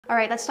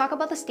Alright, let's talk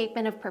about the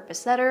statement of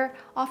purpose letter,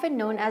 often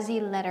known as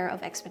the letter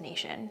of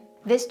explanation.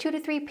 This 2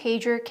 to 3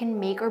 pager can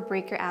make or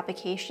break your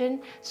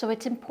application, so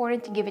it's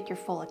important to give it your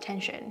full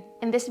attention.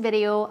 In this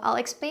video, I'll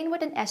explain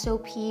what an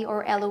SOP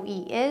or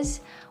LOE is,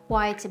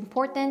 why it's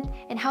important,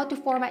 and how to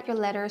format your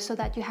letter so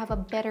that you have a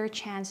better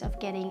chance of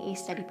getting a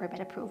study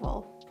permit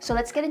approval. So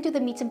let's get into the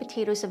meats and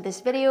potatoes of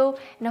this video,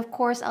 and of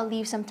course, I'll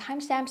leave some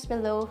timestamps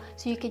below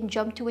so you can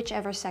jump to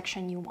whichever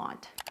section you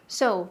want.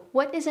 So,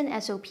 what is an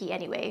SOP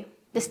anyway?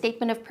 The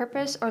statement of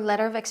purpose or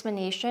letter of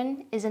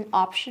explanation is an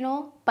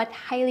optional but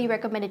highly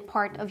recommended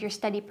part of your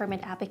study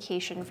permit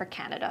application for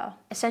Canada.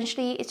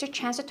 Essentially, it's your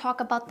chance to talk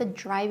about the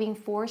driving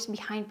force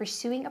behind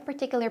pursuing a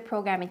particular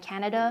program in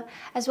Canada,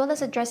 as well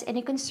as address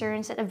any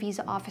concerns that a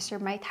visa officer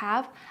might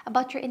have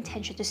about your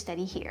intention to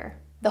study here.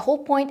 The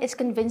whole point is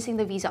convincing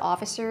the visa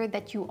officer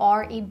that you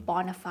are a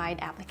bona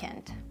fide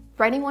applicant.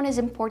 Writing one is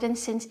important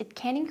since it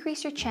can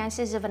increase your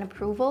chances of an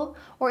approval,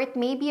 or it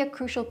may be a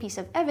crucial piece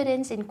of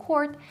evidence in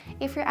court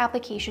if your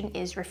application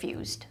is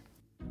refused.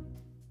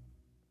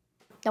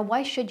 Now,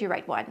 why should you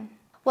write one?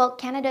 Well,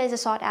 Canada is a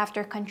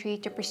sought-after country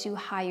to pursue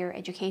higher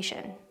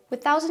education.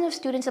 With thousands of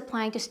students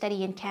applying to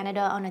study in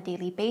Canada on a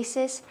daily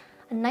basis,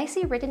 a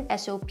nicely written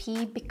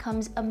SOP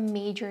becomes a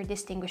major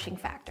distinguishing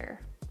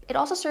factor. It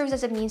also serves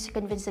as a means to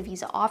convince the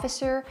visa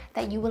officer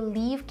that you will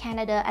leave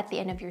Canada at the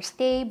end of your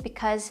stay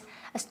because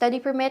a study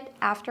permit,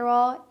 after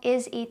all,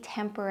 is a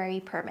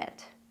temporary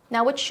permit.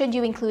 Now, what should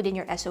you include in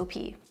your SOP?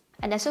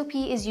 An SOP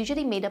is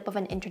usually made up of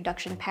an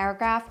introduction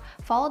paragraph,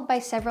 followed by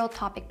several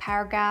topic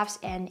paragraphs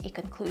and a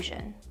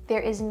conclusion. There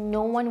is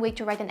no one way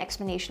to write an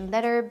explanation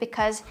letter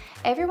because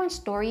everyone's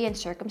story and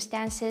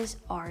circumstances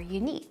are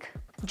unique.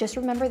 Just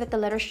remember that the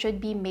letter should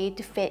be made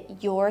to fit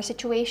your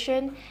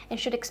situation and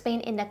should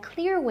explain in a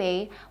clear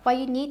way why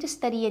you need to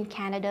study in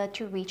Canada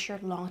to reach your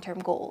long-term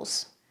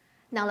goals.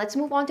 Now let's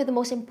move on to the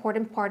most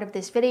important part of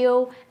this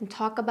video and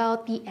talk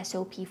about the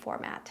SOP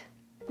format.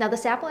 Now the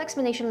sample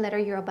explanation letter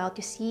you're about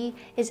to see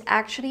is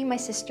actually my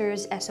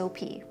sister's SOP.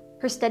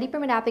 Her study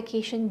permit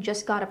application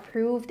just got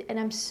approved and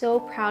I'm so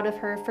proud of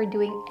her for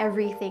doing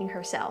everything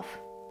herself.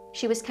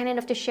 She was kind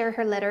enough to share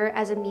her letter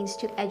as a means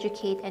to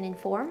educate and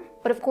inform,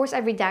 but of course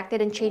I've redacted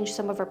and changed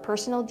some of her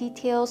personal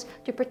details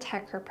to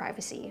protect her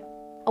privacy.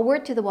 A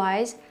word to the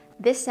wise,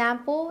 this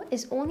sample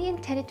is only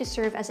intended to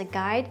serve as a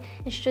guide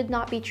and should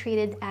not be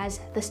treated as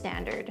the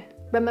standard.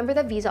 Remember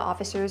that visa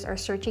officers are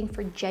searching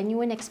for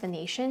genuine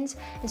explanations,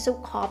 and so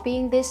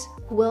copying this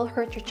will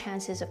hurt your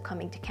chances of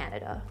coming to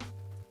Canada.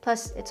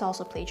 Plus, it's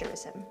also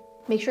plagiarism.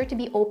 Make sure to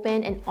be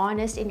open and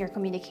honest in your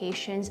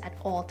communications at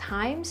all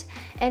times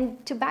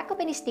and to back up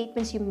any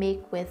statements you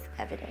make with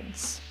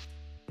evidence.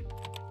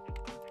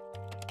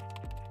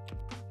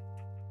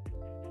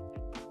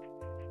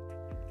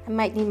 I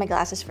might need my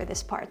glasses for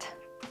this part.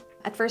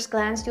 At first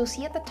glance, you'll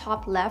see at the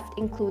top left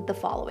include the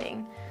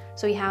following.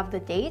 So you have the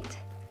date,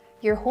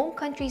 your home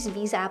country's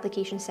visa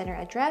application center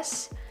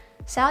address,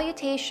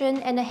 salutation,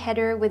 and a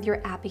header with your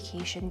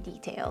application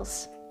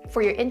details.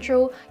 For your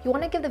intro, you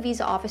want to give the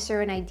visa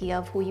officer an idea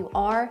of who you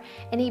are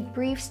and a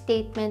brief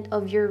statement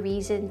of your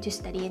reason to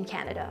study in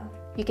Canada.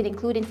 You can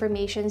include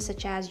information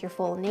such as your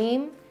full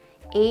name,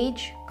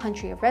 age,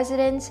 country of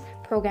residence,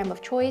 program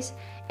of choice,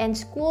 and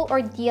school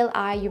or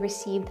DLI you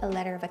received a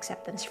letter of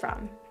acceptance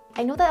from.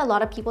 I know that a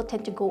lot of people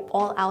tend to go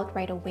all out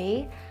right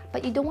away,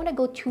 but you don't want to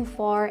go too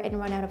far and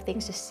run out of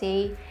things to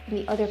say in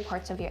the other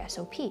parts of your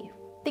SOP.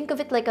 Think of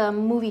it like a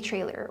movie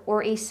trailer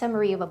or a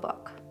summary of a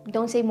book.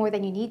 Don't say more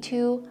than you need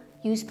to.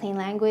 Use plain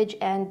language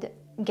and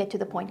get to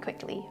the point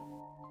quickly.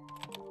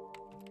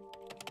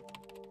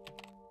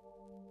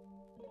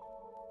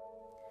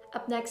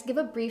 Up next, give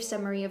a brief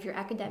summary of your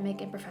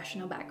academic and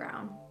professional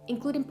background.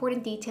 Include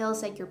important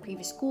details like your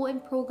previous school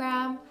and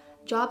program,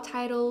 job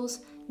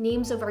titles,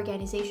 names of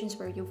organizations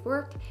where you've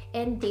worked,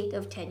 and date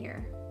of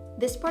tenure.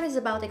 This part is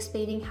about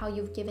explaining how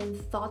you've given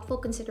thoughtful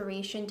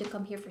consideration to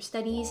come here for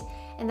studies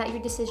and that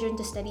your decision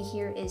to study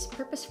here is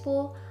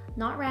purposeful,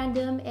 not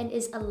random, and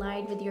is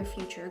aligned with your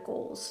future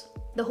goals.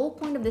 The whole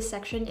point of this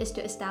section is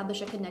to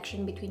establish a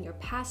connection between your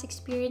past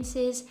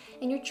experiences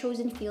and your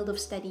chosen field of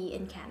study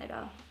in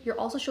Canada. You're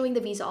also showing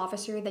the visa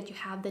officer that you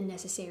have the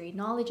necessary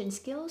knowledge and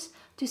skills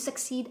to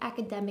succeed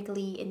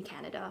academically in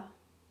Canada.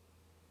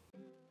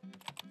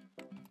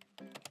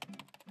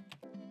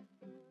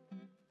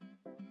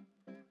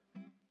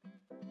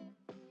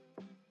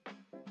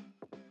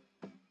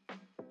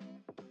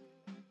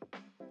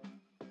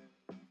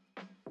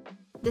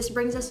 This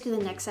brings us to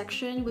the next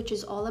section, which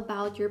is all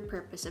about your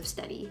purpose of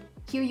study.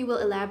 Here you will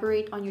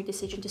elaborate on your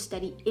decision to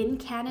study in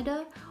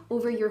Canada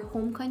over your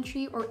home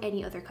country or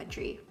any other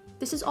country.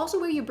 This is also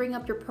where you bring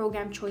up your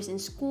program choice in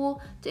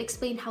school to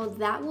explain how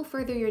that will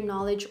further your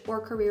knowledge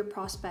or career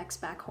prospects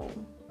back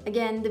home.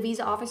 Again, the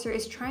visa officer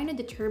is trying to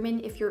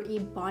determine if you're a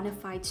bona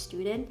fide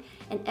student,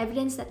 and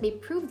evidence that may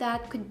prove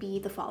that could be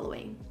the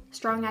following: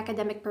 strong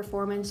academic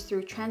performance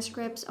through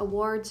transcripts,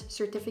 awards,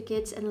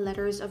 certificates, and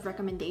letters of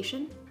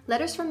recommendation.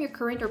 Letters from your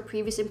current or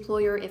previous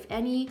employer, if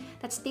any,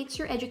 that states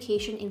your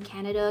education in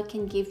Canada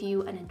can give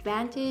you an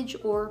advantage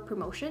or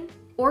promotion.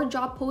 or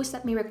job posts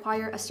that may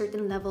require a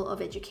certain level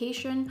of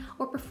education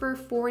or prefer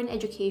foreign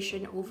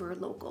education over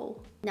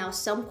local. Now,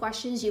 some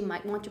questions you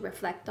might want to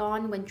reflect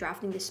on when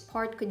drafting this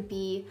part could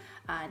be,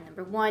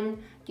 number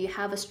one, do you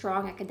have a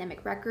strong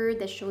academic record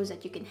that shows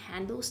that you can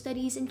handle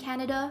studies in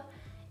Canada?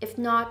 If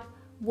not,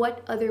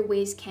 what other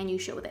ways can you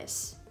show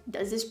this?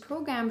 Does this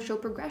program show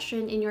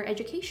progression in your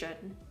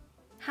education?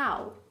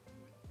 How?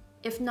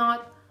 If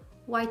not,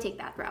 why take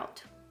that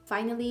route?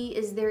 Finally,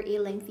 is there a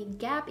lengthy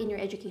gap in your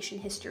education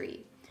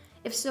history?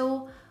 If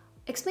so,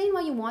 explain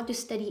why you want to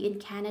study in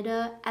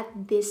Canada at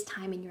this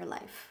time in your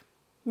life.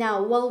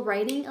 Now, while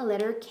writing a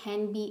letter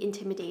can be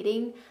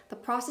intimidating, the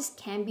process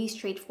can be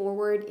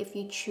straightforward if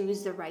you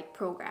choose the right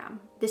program.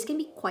 This can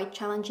be quite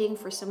challenging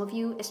for some of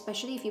you,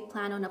 especially if you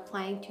plan on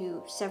applying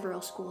to several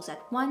schools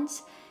at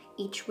once,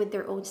 each with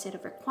their own set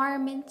of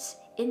requirements,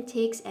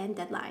 intakes, and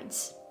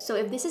deadlines. So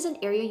if this is an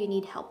area you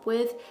need help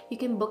with, you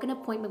can book an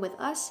appointment with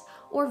us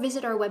or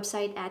visit our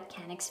website at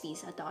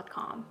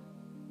canexvisa.com.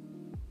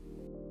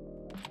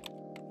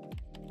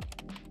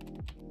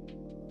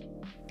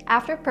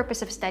 After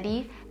purpose of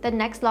study, the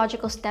next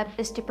logical step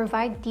is to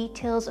provide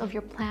details of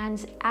your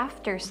plans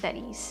after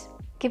studies.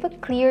 Give a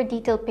clear,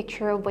 detailed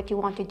picture of what you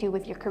want to do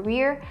with your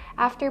career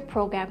after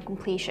program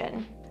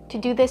completion. To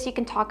do this, you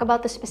can talk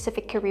about the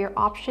specific career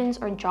options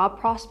or job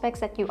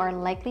prospects that you are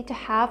likely to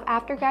have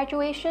after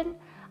graduation,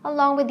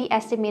 along with the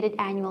estimated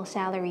annual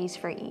salaries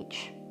for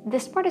each.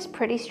 This part is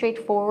pretty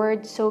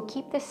straightforward, so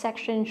keep this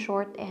section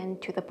short and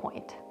to the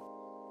point.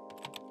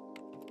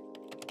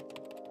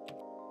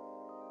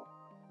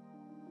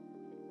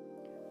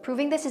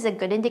 Proving this is a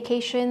good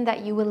indication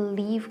that you will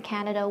leave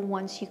Canada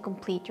once you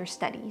complete your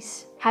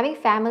studies. Having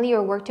family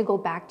or work to go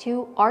back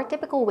to are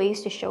typical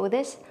ways to show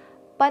this,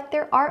 but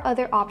there are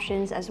other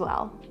options as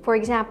well. For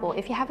example,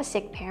 if you have a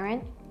sick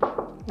parent,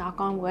 knock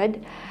on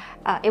wood,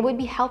 it would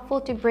be helpful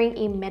to bring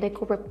a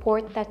medical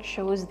report that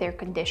shows their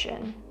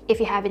condition. If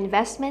you have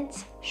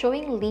investments,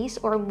 showing lease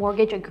or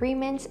mortgage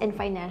agreements and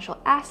financial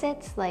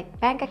assets like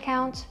bank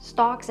accounts,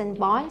 stocks, and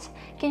bonds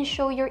can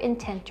show your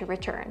intent to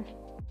return.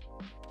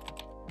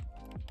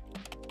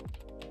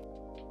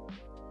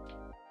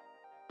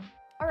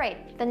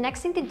 Alright, the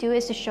next thing to do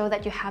is to show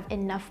that you have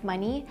enough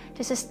money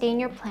to sustain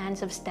your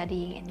plans of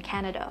studying in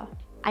Canada.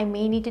 I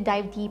may need to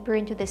dive deeper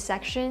into this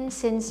section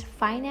since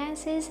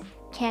finances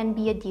can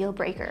be a deal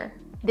breaker.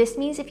 This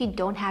means if you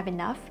don't have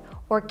enough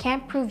or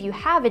can't prove you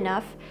have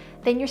enough,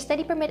 then your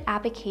study permit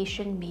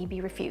application may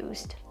be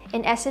refused.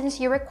 In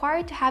essence, you're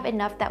required to have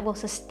enough that will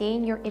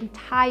sustain your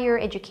entire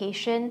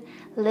education,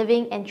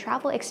 living, and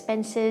travel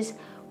expenses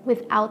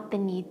without the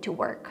need to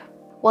work.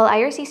 While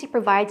IRCC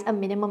provides a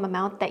minimum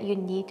amount that you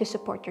need to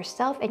support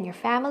yourself and your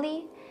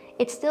family,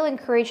 it's still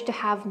encouraged to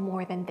have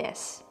more than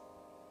this.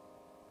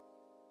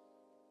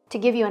 To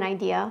give you an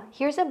idea,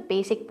 here's a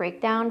basic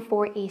breakdown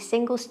for a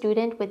single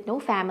student with no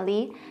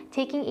family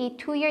taking a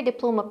 2-year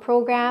diploma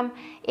program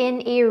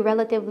in a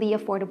relatively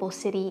affordable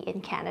city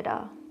in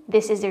Canada.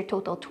 This is their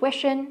total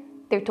tuition,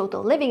 their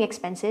total living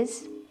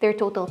expenses, their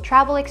total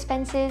travel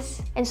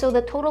expenses, and so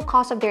the total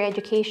cost of their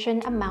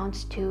education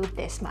amounts to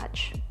this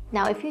much.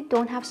 Now, if you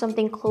don't have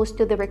something close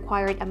to the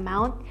required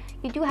amount,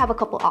 you do have a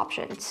couple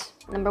options.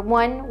 Number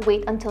one,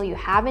 wait until you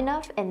have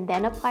enough and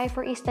then apply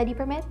for a study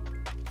permit.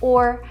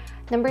 Or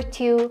number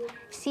two,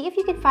 see if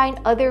you can find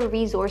other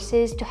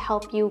resources to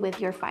help you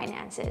with your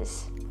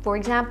finances. For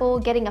example,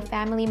 getting a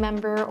family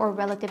member or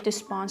relative to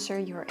sponsor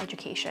your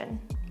education.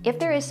 If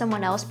there is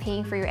someone else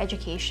paying for your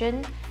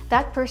education,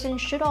 that person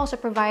should also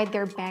provide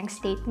their bank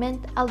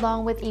statement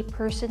along with a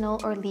personal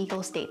or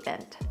legal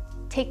statement.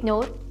 Take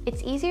note,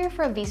 it's easier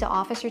for a visa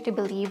officer to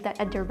believe that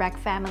a direct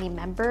family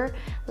member,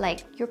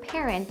 like your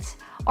parents,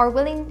 are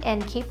willing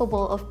and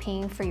capable of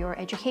paying for your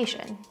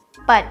education.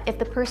 But if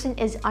the person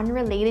is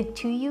unrelated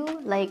to you,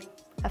 like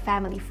a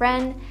family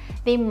friend,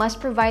 they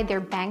must provide their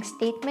bank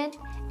statement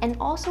and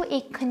also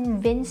a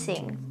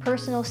convincing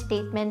personal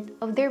statement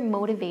of their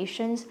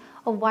motivations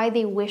of why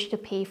they wish to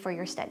pay for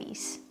your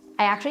studies.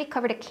 I actually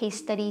covered a case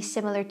study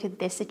similar to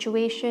this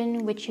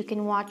situation, which you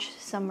can watch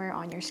somewhere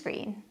on your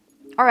screen.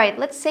 Alright,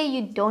 let's say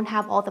you don't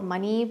have all the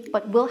money,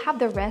 but will have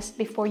the rest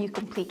before you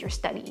complete your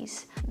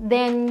studies.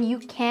 Then you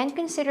can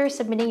consider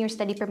submitting your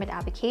study permit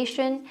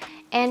application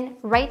and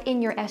write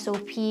in your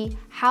SOP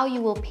how you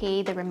will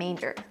pay the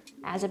remainder.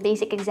 As a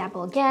basic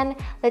example again,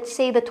 let's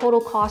say the total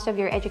cost of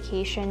your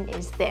education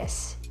is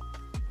this,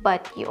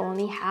 but you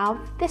only have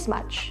this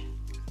much.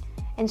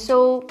 And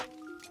so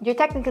you're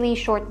technically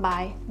short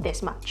by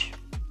this much.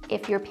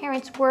 If your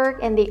parents work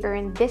and they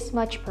earn this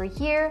much per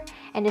year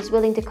and is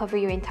willing to cover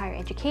your entire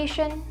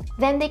education,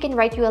 then they can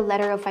write you a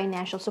letter of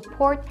financial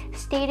support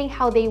stating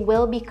how they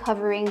will be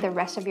covering the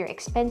rest of your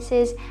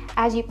expenses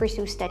as you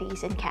pursue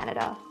studies in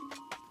Canada.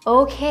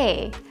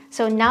 Okay,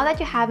 so now that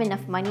you have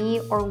enough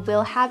money or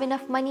will have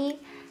enough money,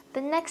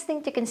 the next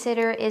thing to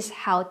consider is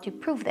how to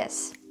prove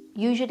this.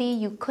 Usually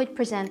you could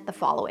present the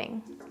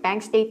following: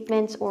 bank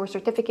statements or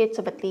certificates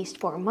of at least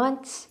 4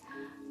 months,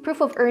 proof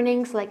of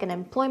earnings like an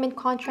employment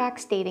contract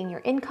stating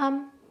your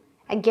income,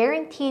 a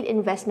guaranteed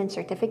investment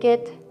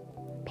certificate,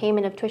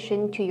 payment of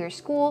tuition to your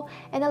school,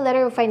 and a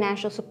letter of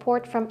financial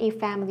support from a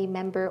family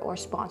member or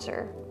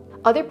sponsor.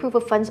 Other proof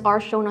of funds are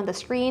shown on the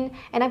screen,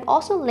 and I've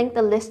also linked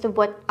a list of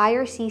what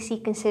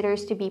IRCC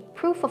considers to be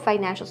proof of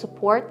financial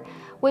support,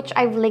 which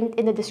I've linked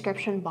in the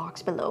description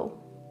box below.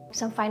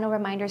 Some final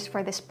reminders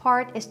for this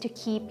part is to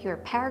keep your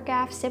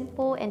paragraph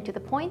simple and to the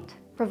point,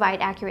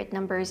 provide accurate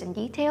numbers and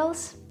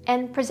details,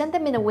 and present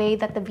them in a way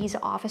that the visa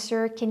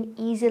officer can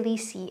easily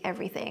see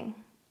everything.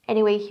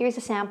 Anyway, here's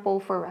a sample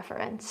for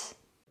reference.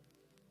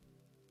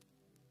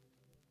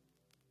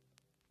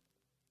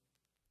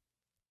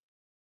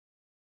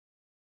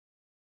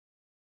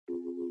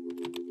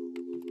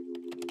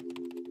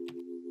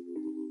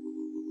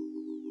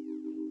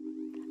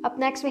 Up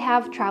next, we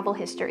have travel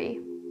history.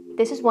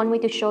 This is one way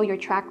to show your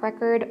track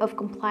record of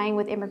complying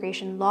with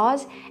immigration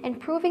laws and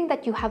proving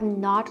that you have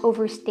not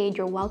overstayed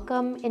your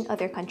welcome in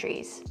other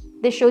countries.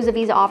 This shows the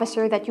visa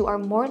officer that you are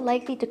more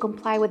likely to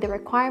comply with the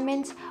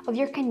requirements of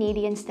your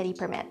Canadian study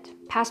permit.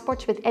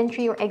 Passports with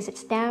entry or exit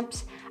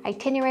stamps,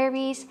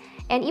 itineraries,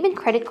 and even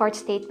credit card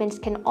statements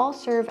can all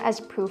serve as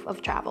proof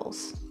of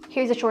travels.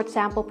 Here's a short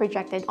sample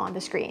projected on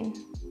the screen.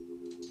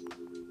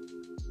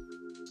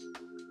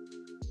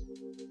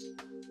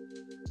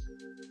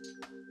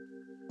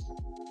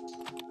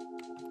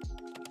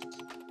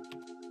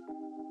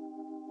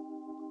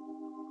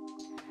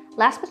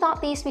 Last but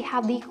not least, we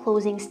have the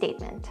closing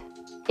statement.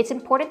 It's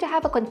important to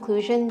have a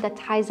conclusion that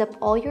ties up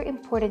all your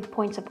important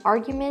points of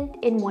argument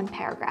in one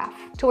paragraph.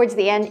 Towards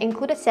the end,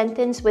 include a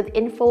sentence with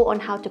info on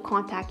how to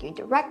contact you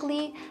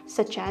directly,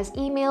 such as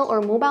email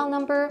or mobile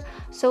number,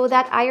 so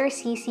that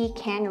IRCC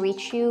can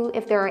reach you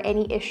if there are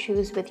any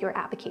issues with your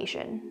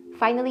application.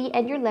 Finally,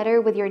 end your letter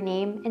with your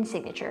name and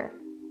signature.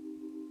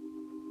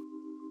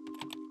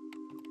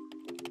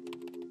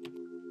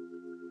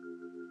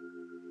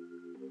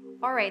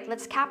 Alright,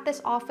 let's cap this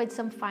off with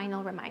some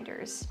final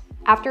reminders.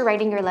 After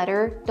writing your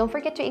letter, don't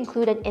forget to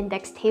include an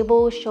index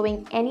table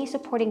showing any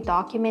supporting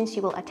documents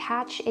you will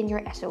attach in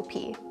your SOP.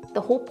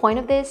 The whole point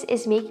of this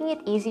is making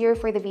it easier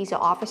for the visa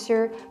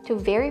officer to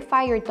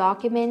verify your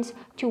documents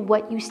to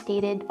what you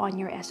stated on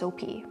your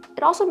SOP.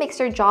 It also makes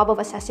their job of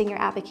assessing your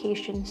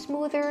application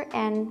smoother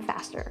and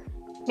faster.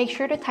 Make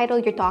sure to title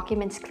your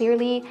documents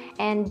clearly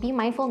and be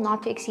mindful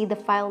not to exceed the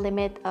file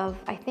limit of,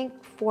 I think,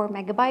 4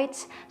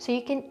 megabytes, so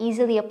you can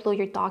easily upload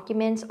your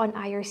documents on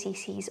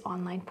IRCC's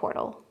online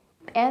portal.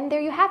 And there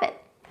you have it.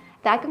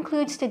 That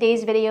concludes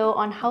today's video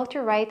on how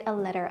to write a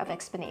letter of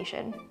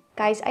explanation.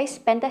 Guys, I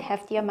spent a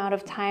hefty amount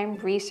of time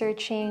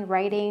researching,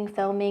 writing,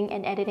 filming,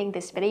 and editing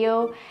this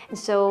video. And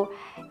so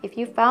if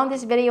you found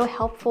this video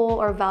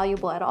helpful or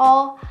valuable at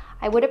all,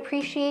 I would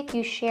appreciate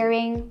you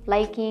sharing,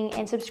 liking,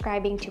 and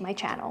subscribing to my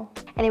channel.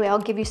 Anyway, I'll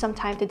give you some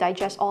time to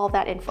digest all of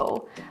that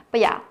info.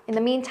 But yeah, in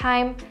the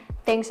meantime,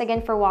 thanks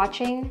again for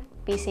watching.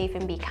 Be safe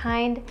and be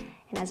kind.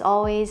 And as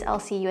always, I'll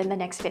see you in the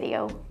next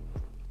video.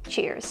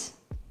 Cheers.